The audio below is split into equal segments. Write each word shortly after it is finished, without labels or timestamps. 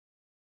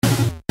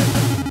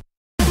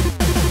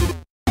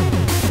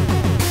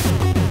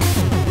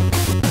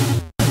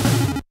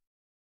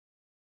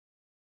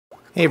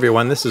Hey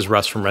everyone, this is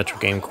Russ from Retro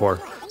Game Core.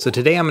 So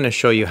today I'm going to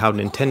show you how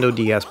Nintendo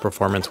DS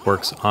performance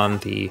works on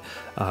the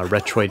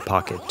Retroid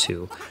Pocket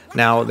 2.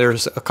 Now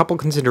there's a couple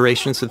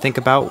considerations to think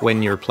about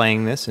when you're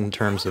playing this in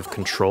terms of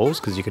controls,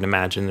 because you can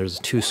imagine there's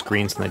two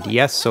screens in the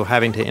DS, so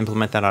having to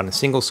implement that on a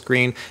single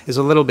screen is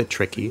a little bit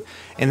tricky.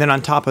 And then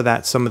on top of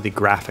that, some of the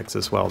graphics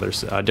as well.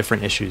 There's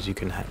different issues you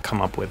can come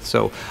up with.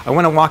 So I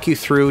want to walk you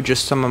through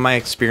just some of my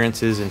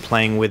experiences in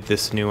playing with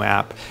this new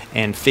app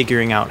and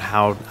figuring out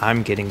how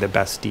I'm getting the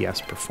best DS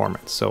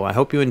performance. So I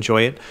hope you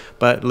enjoy it,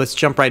 but let's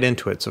jump right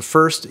into it. So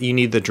first, you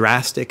need the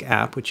DraStic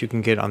app, which you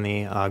can get on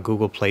the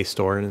Google Play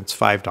Store, and it's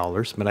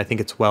 $5, but I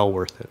think it's well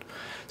worth it.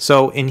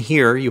 So in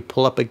here, you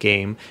pull up a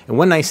game, and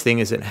one nice thing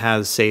is it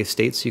has save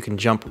states, so you can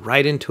jump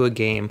right into a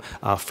game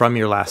from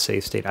your last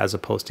save state, as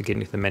opposed to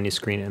getting to the menu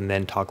screen and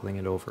then toggling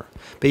it over.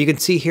 But you can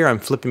see here I'm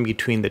flipping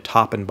between the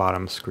top and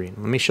bottom screen.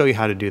 Let me show you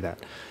how to do that.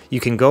 You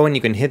can go and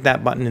you can hit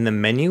that button in the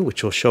menu,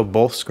 which will show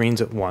both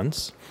screens at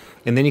once,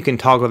 and then you can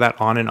toggle that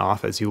on and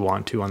off as you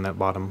want to on that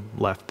bottom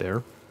left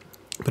there.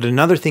 But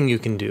another thing you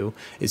can do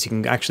is you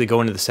can actually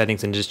go into the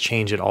settings and just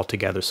change it all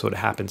together so it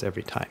happens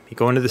every time. You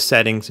go into the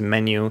settings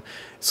menu,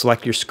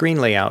 select your screen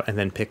layout, and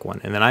then pick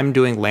one. And then I'm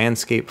doing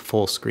landscape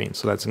full screen,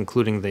 so that's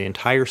including the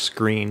entire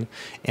screen.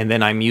 And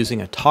then I'm using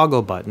a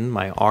toggle button,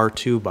 my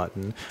R2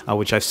 button,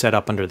 which I've set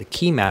up under the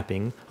key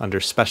mapping,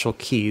 under special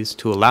keys,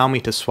 to allow me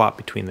to swap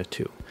between the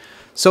two.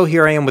 So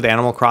here I am with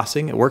Animal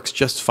Crossing. It works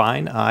just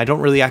fine. I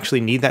don't really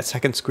actually need that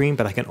second screen,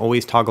 but I can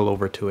always toggle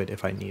over to it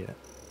if I need it.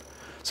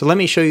 So let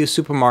me show you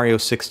Super Mario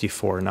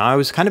 64. Now I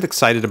was kind of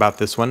excited about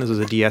this one. This is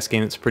a DS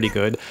game that's pretty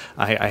good.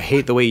 I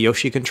hate the way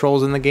Yoshi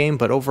controls in the game,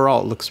 but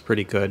overall it looks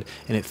pretty good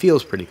and it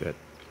feels pretty good.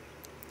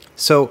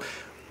 So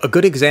a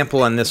good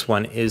example on this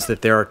one is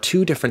that there are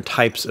two different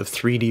types of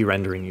 3D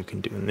rendering you can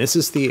do. And this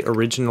is the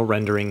original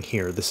rendering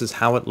here. This is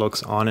how it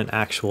looks on an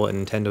actual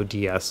Nintendo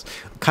DS.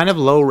 Kind of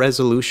low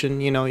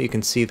resolution, you know, you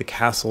can see the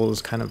castle is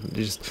kind of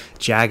just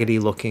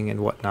jaggedy looking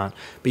and whatnot.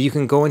 But you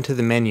can go into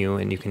the menu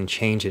and you can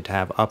change it to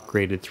have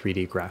upgraded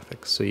 3D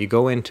graphics. So you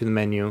go into the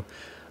menu,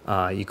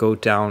 you go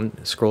down,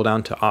 scroll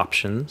down to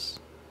Options,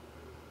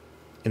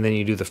 and then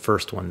you do the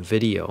first one,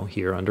 Video,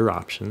 here under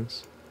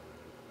Options.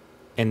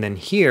 And then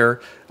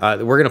here,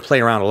 we're going to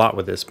play around a lot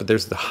with this, but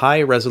there's the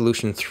high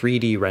resolution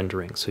 3D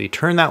rendering. So you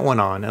turn that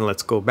one on, and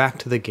let's go back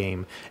to the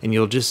game, and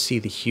you'll just see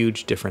the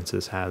huge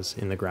differences it has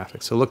in the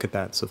graphics. So look at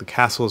that. So the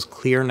castle is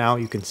clear now.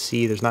 You can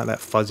see there's not that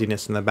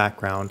fuzziness in the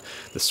background.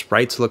 The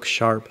sprites look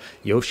sharp.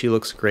 Yoshi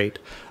looks great.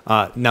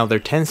 Now there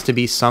tends to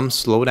be some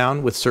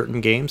slowdown with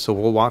certain games, so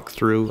we'll walk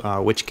through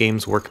which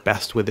games work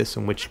best with this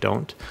and which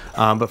don't.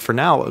 But for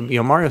now, you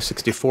know, Mario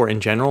 64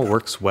 in general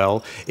works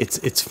well.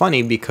 It's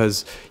funny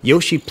because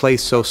Yoshi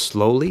plays so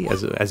slowly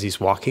as he's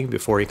walking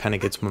before he kind of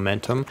gets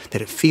momentum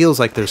that it feels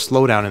like there's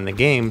slowdown in the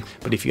game.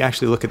 But if you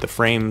actually look at the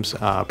frames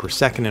per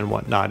second and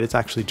whatnot, it's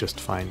actually just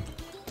fine.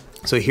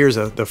 So here's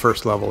the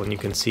first level, and you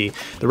can see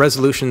the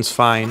resolution's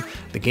fine,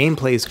 the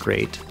gameplay is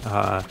great.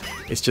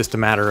 It's just a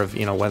matter of,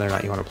 you know, whether or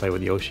not you want to play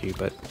with Yoshi.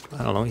 But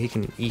I don't know, he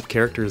can eat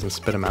characters and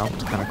spit them out.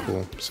 It's kind of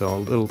cool. So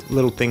a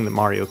little thing that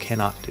Mario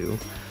cannot do.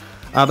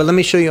 But let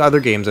me show you other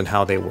games and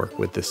how they work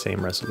with the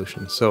same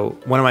resolution. So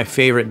one of my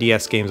favorite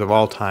DS games of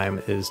all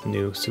time is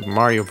new Super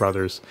Mario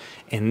Brothers,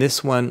 and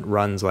this one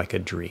runs like a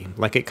dream.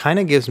 Like, it kind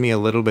of gives me a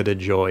little bit of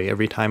joy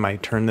every time I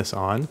turn this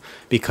on,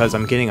 because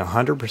I'm getting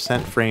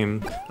 100%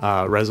 frame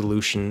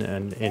resolution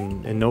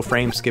and no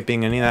frame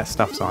skipping. Any of that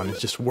stuff's on. It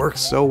just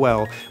works so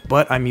well,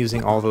 but I'm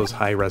using all those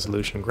high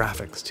resolution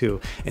graphics too.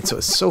 And so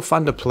it's so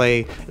fun to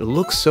play. It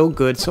looks so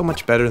good, so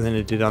much better than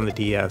it did on the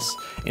DS,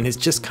 and it's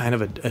just kind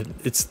of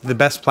it's the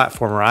best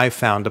platformer I've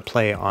found to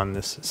play on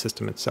this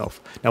system itself.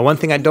 Now, one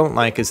thing I don't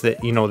like is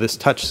that, you know, this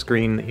touch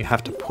screen that you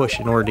have to push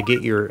in order to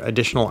get your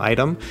additional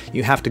item.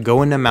 You have to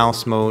go into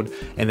mouse mode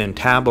and then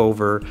tab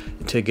over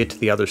to get to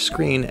the other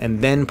screen, and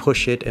then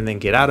push it and then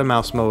get out of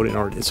mouse mode in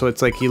order. So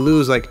it's like you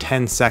lose like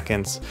 10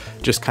 seconds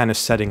just kind of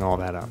setting all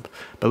that up.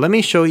 But let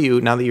me show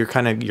you, now that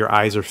your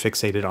eyes are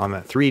fixated on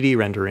that 3D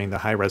rendering, the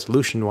high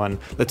resolution one,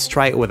 let's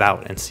try it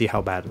without and see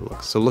how bad it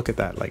looks. So look at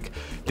that. Like,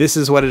 this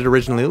is what it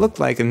originally looked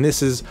like, and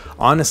this is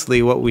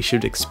honestly what we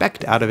should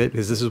expect out of it,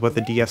 because this is what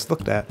the DS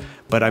looked at.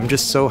 But I'm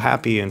just so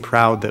happy and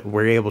proud that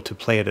we're able to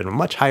play it at a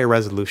much higher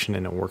resolution,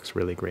 and it works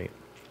really great.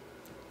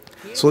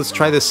 So let's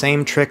try the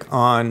same trick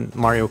on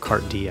Mario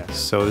Kart DS.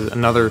 So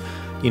another,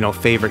 you know,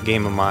 favorite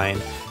game of mine.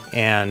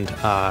 And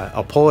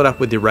I'll pull it up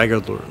with the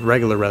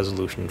regular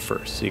resolution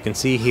first. So you can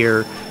see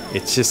here,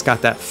 it's just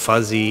got that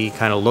fuzzy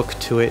kind of look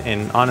to it,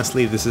 and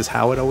honestly, this is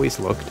how it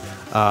always looked.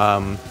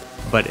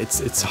 But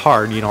it's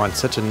hard, you know, on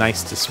such a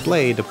nice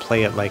display to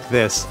play it like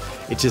this.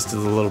 It just is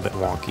a little bit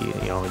wonky,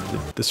 you know,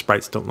 the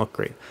sprites don't look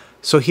great.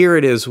 So here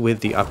it is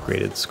with the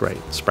upgraded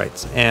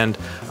sprites, and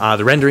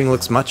the rendering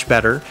looks much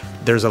better.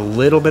 There's a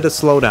little bit of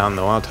slowdown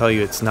though, I'll tell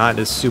you. It's not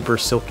as super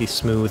silky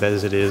smooth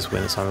as it is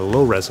when it's on a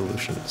low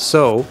resolution.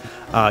 So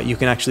you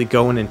can actually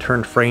go in and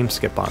turn frame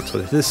skip on. So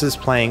this is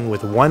playing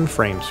with one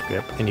frame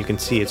skip, and you can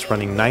see it's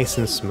running nice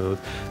and smooth.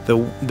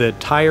 The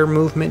tire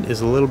movement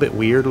is a little bit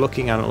weird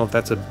looking. I don't know if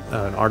that's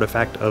an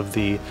artifact of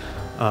the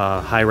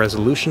high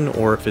resolution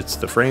or if it's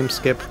the frame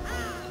skip,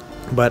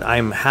 but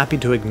I'm happy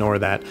to ignore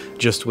that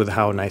just with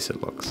how nice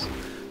it looks.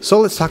 So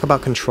let's talk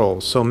about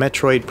controls. So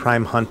Metroid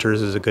Prime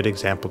Hunters is a good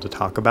example to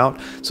talk about.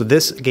 So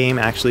this game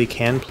actually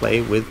can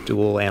play with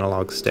dual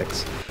analog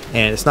sticks,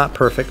 and it's not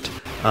perfect,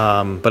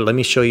 but let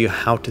me show you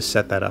how to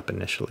set that up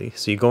initially.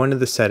 So you go into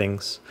the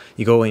settings,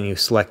 you go and you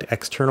select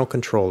external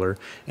controller,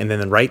 and then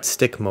the right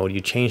stick mode,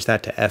 you change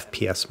that to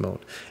FPS mode.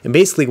 And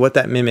basically what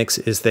that mimics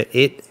is that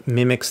it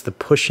mimics the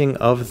pushing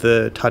of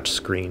the touch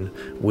screen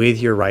with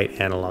your right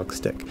analog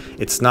stick.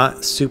 It's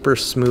not super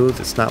smooth,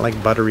 it's not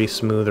like buttery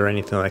smooth or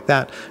anything like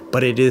that,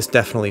 but it is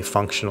definitely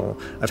functional.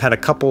 I've had a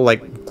couple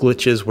like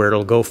glitches where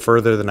it'll go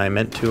further than I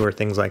meant to or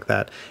things like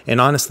that. And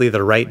honestly,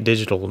 the right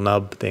digital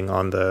nub thing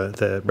on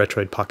the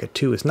Retroid Pocket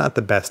 2 is not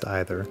the best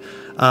either.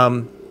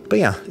 But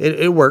yeah,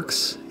 it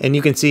works. And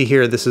you can see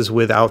here, this is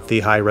without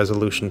the high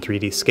resolution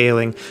 3D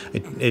scaling.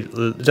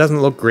 It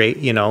doesn't look great,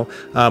 you know,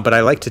 but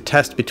I like to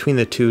test between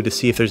the two to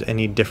see if there's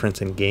any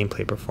difference in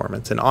gameplay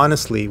performance. And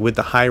honestly, with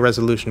the high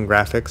resolution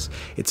graphics,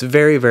 it's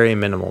very, very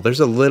minimal.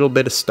 There's a little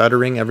bit of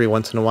stuttering every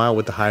once in a while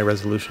with the high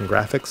resolution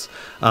graphics.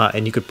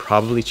 And you could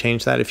probably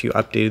change that if you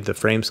updated the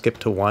frame skip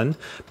to 1.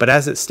 But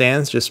as it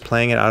stands, just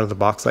playing it out of the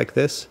box like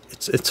this,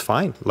 it's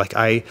fine. Like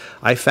I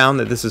found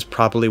that this is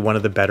probably one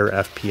of the better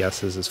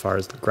FPSs as far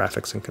as the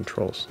graphics and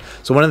controls.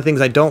 So one of the things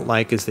I don't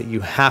like is that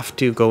you have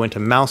to go into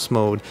mouse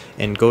mode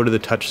and go to the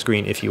touch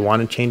screen if you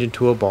want to change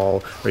into a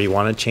ball, or you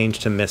want to change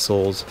to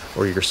missiles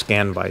or your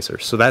scan visor.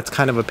 So that's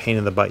kind of a pain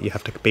in the butt. You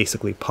have to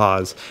basically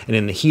pause, and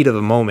in the heat of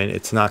the moment,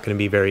 it's not going to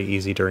be very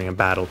easy during a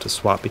battle to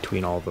swap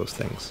between all of those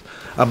things.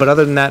 But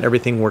other than that,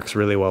 everything works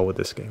really well with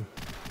this game.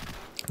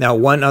 Now,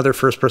 one other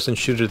first-person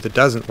shooter that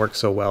doesn't work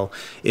so well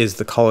is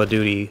the Call of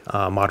Duty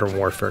Modern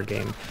Warfare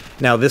game.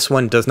 Now, this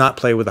one does not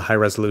play with the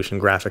high-resolution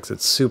graphics.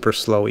 It's super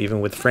slow. Even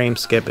with frame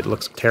skip, it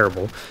looks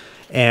terrible.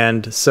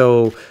 And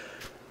so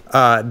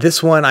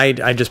this one,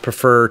 I just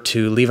prefer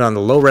to leave it on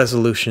the low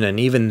resolution, and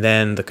even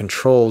then, the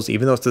controls,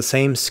 even though it's the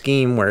same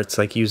scheme where it's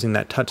like using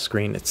that touch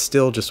screen, it's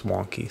still just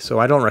wonky. So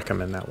I don't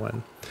recommend that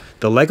one.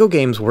 The Lego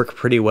games work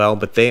pretty well,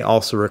 but they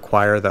also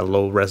require that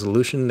low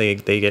resolution. They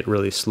get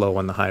really slow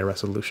on the high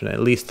resolution. At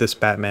least this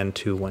Batman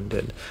 2 one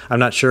did. I'm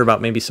not sure about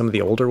maybe some of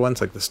the older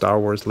ones, like the Star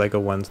Wars Lego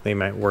ones. They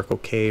might work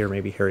okay, or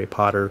maybe Harry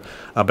Potter.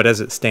 But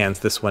as it stands,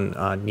 this one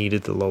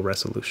needed the low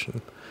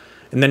resolution.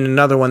 And then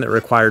another one that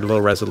required low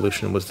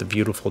resolution was the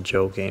Viewtiful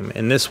Joe game.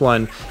 And this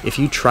one, if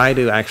you try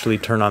to actually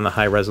turn on the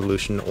high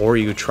resolution, or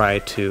you try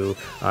to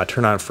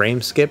turn on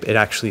frame skip, it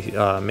actually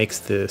makes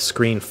the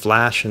screen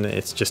flash, and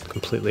it's just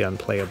completely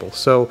unplayable.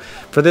 So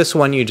for this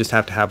one, you just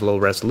have to have low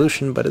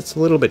resolution, but it's a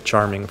little bit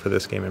charming for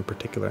this game in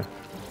particular.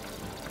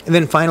 And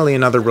then finally,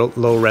 another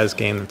low-res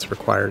game that's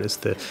required is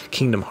the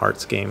Kingdom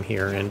Hearts game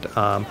here. And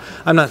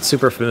I'm not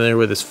super familiar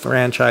with this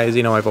franchise.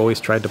 You know, I've always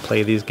tried to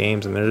play these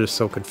games, and they're just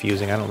so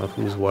confusing. I don't know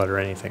who's what or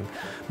anything.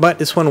 But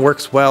this one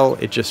works well.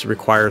 It just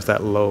requires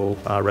that low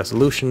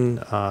resolution.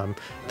 The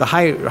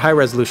high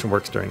resolution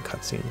works during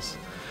cutscenes.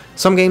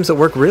 Some games that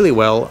work really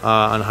well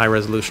on high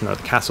resolution are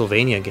the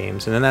Castlevania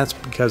games, and then that's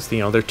because, you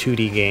know, they're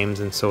 2D games,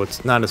 and so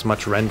it's not as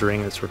much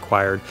rendering that's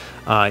required,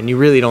 and you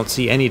really don't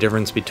see any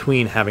difference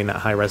between having that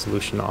high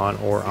resolution on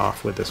or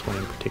off with this one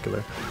in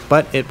particular.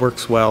 But it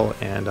works well,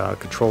 and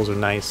controls are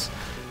nice.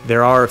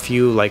 There are a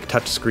few like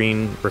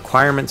touchscreen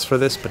requirements for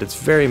this, but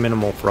it's very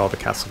minimal for all the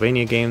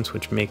Castlevania games,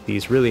 which make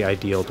these really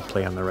ideal to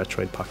play on the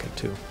Retroid Pocket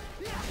 2.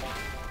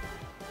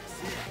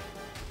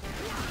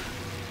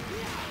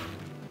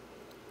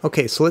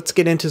 Okay, so let's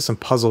get into some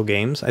puzzle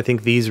games. I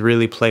think these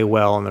really play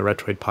well on the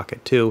Retroid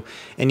Pocket 2.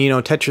 And you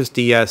know, Tetris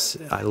DS,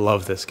 I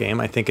love this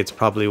game. I think it's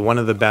probably one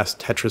of the best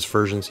Tetris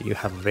versions that you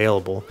have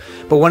available.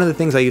 But one of the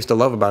things I used to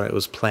love about it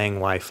was playing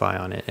Wi-Fi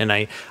on it. And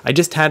I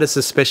just had a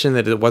suspicion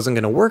that it wasn't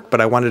going to work, but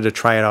I wanted to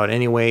try it out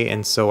anyway.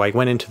 And so I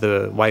went into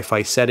the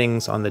Wi-Fi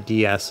settings on the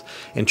DS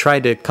and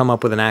tried to come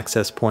up with an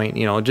access point,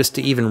 you know, just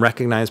to even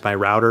recognize my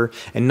router,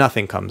 and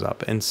nothing comes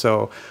up. And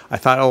so I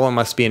thought, oh, it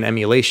must be an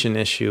emulation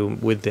issue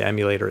with the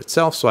emulator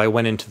itself. So I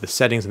went into the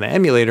settings in the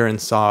emulator and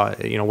saw,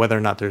 you know, whether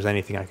or not there's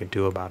anything I could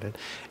do about it.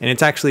 And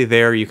it's actually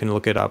there. You can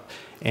look it up,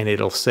 and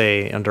it'll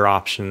say under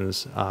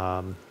options,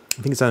 I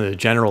think it's under the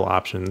general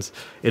options,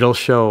 it'll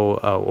show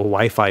a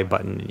Wi-Fi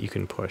button you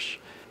can push.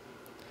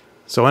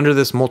 So under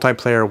this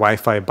multiplayer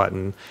Wi-Fi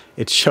button,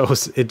 it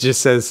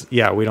just says,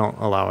 yeah, we don't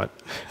allow it.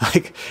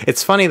 Like,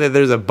 it's funny that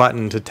there's a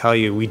button to tell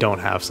you we don't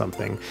have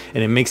something,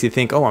 and it makes you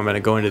think, oh, I'm going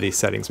to go into these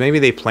settings. Maybe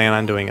they plan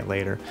on doing it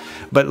later.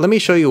 But let me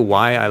show you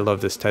why I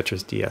love this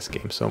Tetris DS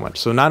game so much.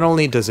 So not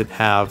only does it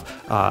have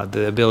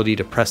the ability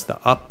to press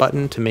the up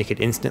button to make it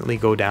instantly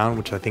go down,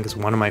 which I think is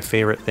one of my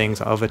favorite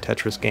things of a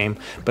Tetris game,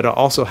 but it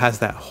also has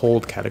that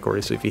hold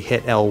category. So if you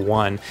hit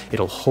L1,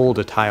 it'll hold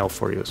a tile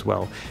for you as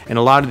well. And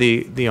a lot of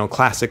the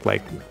classic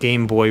like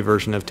Game Boy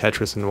version of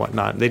Tetris and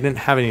whatnot, they didn't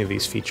have any of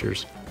these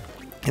features.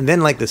 And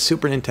then like the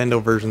Super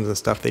Nintendo versions and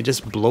stuff, they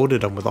just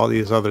bloated them with all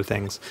these other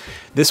things.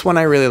 This one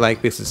I really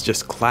like because it's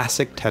just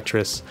classic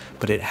Tetris,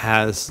 but it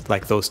has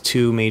like those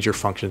two major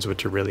functions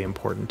which are really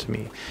important to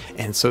me.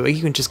 And so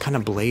you can just kind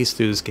of blaze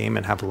through this game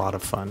and have a lot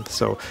of fun.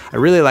 So I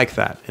really like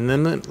that. And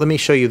then let me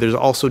show you, there's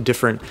also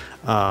different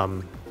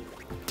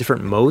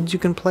modes you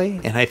can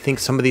play, and I think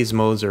some of these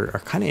modes are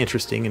kind of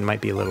interesting and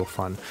might be a little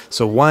fun.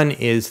 So one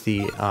is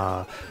the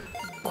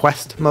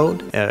quest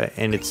mode,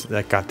 and it's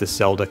got this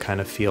Zelda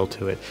kind of feel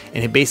to it,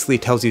 and it basically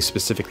tells you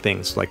specific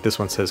things. Like this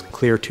one says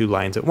clear 2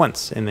 lines at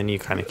once, and then you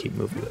kind of keep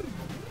moving.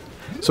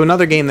 So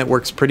another game that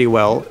works pretty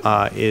well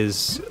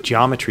is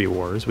Geometry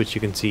Wars, which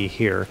you can see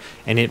here,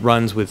 and it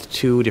runs with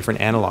 2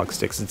 different analog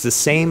sticks. It's the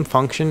same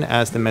function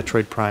as the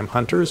Metroid Prime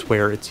Hunters,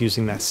 where it's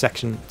using that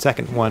second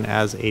one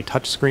as a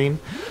touchscreen.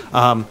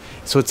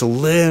 So it's a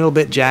little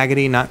bit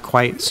jaggedy, not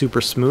quite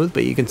super smooth,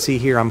 but you can see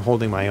here I'm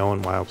holding my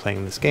own while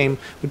playing this game,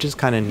 which is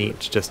kind of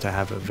neat just to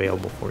have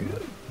available for you.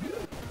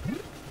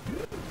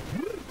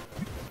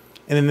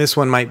 And then this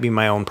one might be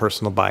my own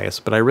personal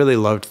bias, but I really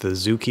loved the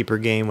Zookeeper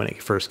game when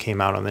it first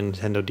came out on the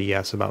Nintendo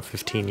DS about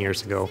 15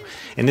 years ago.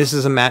 And this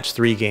is a match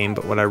 3 game,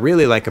 but what I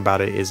really like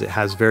about it is it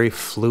has very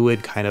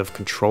fluid kind of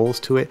controls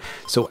to it.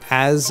 So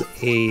as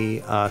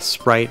a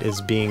sprite is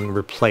being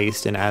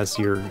replaced and as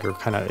you're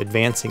kind of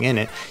advancing in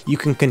it, you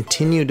can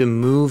continue to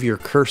move your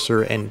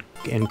cursor and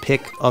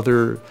pick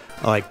other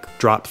like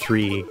drop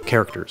 3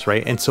 characters,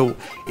 right? And so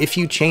if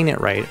you chain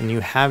it right and you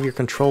have your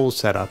controls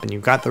set up and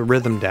you've got the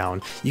rhythm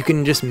down, you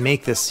can just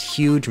make this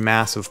huge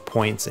mass of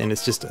points, and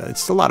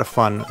it's a lot of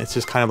fun. It's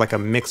just kind of like a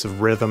mix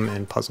of rhythm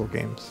and puzzle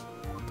games.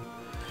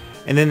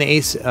 And then the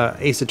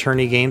Ace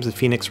Attorney games, the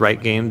Phoenix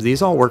Wright games,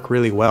 these all work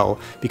really well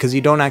because you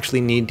don't actually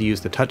need to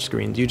use the touch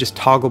screens. You just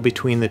toggle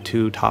between the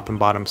 2 top and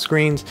bottom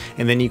screens,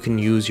 and then you can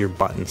use your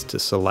buttons to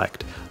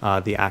select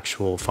the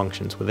actual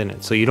functions within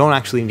it. So you don't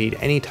actually need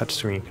any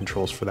touchscreen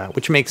controls for that,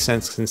 which makes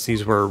sense since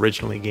these were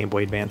originally Game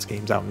Boy Advance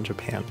games out in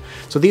Japan.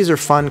 So these are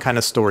fun kind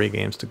of story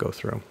games to go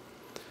through.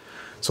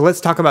 So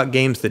let's talk about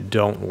games that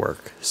don't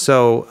work.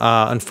 So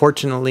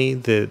unfortunately,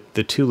 the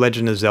 2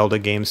 Legend of Zelda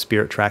games,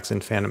 Spirit Tracks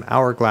and Phantom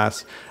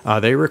Hourglass,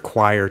 they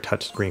require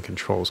touchscreen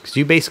controls because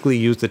you basically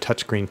use the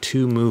touchscreen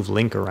to move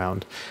Link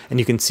around. And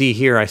you can see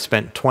here I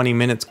spent 20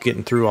 minutes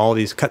getting through all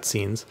these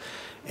cutscenes.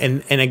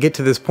 And I get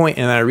to this point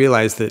and I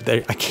realize that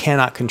I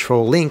cannot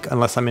control Link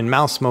unless I'm in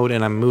mouse mode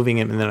and I'm moving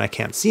him, and then I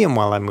can't see him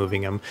while I'm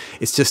moving him.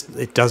 It's just,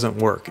 it doesn't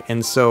work.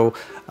 And so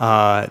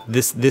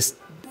this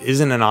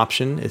isn't an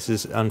option. This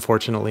is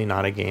unfortunately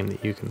not a game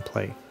that you can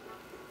play.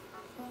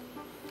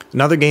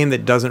 Another game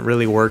that doesn't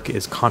really work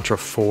is Contra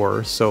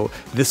 4. So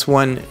this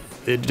one,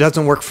 it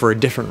doesn't work for a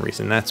different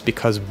reason. That's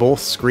because both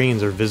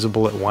screens are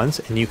visible at once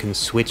and you can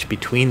switch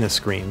between the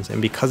screens.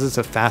 And because it's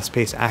a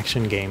fast-paced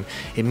action game,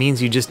 it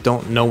means you just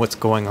don't know what's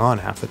going on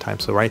half the time.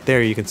 So right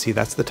there you can see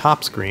that's the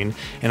top screen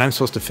and I'm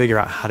supposed to figure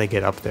out how to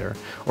get up there.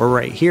 Or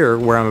right here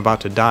where I'm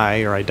about to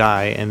die, or I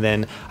die, and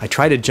then I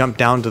try to jump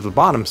down to the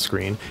bottom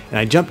screen and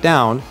I jump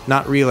down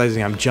not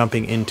realizing I'm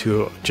jumping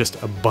into just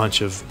a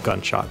bunch of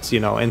gunshots, you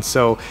know. And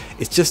so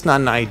it's just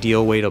not an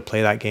ideal way to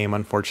play that game,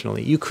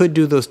 unfortunately. You could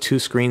do those 2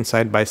 screens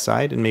side by side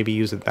and maybe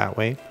use it that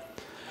way.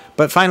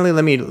 But finally,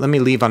 let me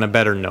leave on a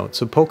better note.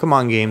 So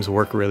Pokemon games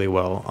work really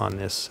well on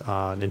this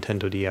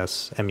Nintendo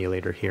DS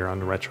emulator here on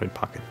the Retroid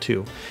Pocket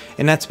 2.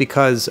 And that's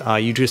because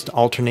you just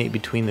alternate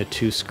between the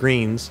 2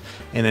 screens.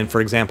 And then, for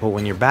example,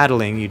 when you're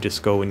battling, you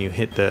just go and you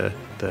hit the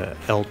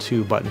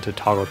L2 button to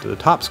toggle to the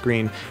top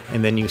screen,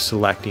 and then you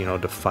select, you know,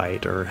 to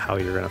fight or how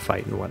you're going to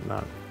fight and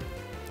whatnot.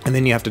 And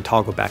then you have to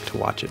toggle back to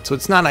watch it. So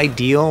it's not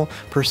ideal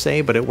per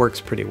se, but it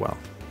works pretty well.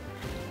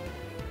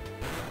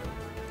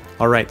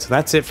 Alright, so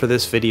that's it for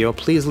this video.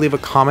 Please leave a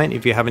comment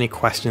if you have any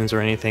questions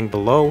or anything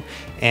below,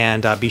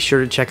 and be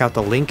sure to check out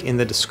the link in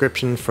the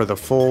description for the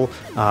full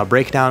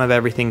breakdown of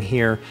everything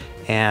here.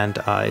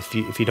 And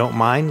if you don't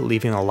mind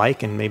leaving a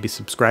like and maybe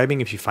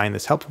subscribing if you find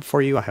this helpful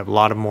for you. I have a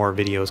lot of more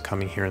videos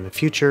coming here in the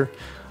future.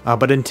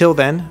 But until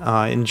then,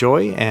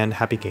 enjoy and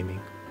happy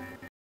gaming.